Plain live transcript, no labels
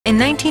In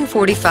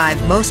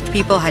 1945, most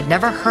people had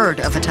never heard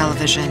of a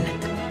television.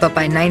 But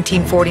by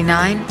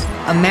 1949,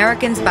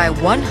 Americans buy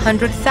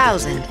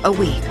 100,000 a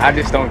week. I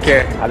just don't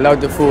care. I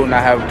love the food and I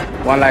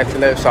have one life to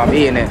live, so I'm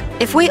eating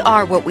it. If we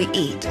are what we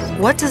eat,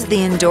 what does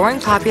the enduring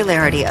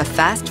popularity of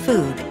fast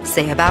food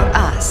say about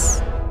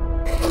us?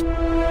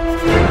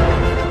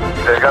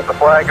 They got the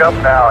flag up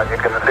now, and you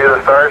can see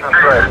the stars and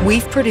stripes.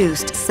 We've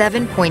produced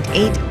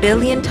 7.8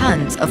 billion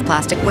tons of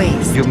plastic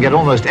waste. You can get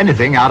almost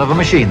anything out of a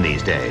machine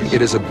these days.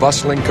 It is a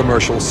bustling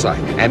commercial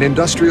site, an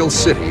industrial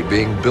city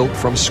being built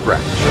from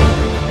scratch.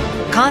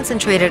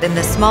 Concentrated in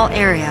this small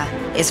area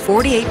is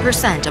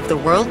 48% of the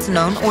world's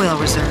known oil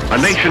reserves. A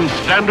nation's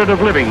standard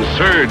of living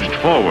surged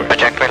forward.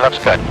 Trajectory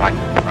looks good, Mike.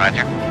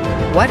 Roger.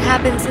 What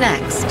happens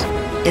next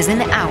is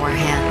in our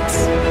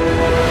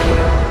hands.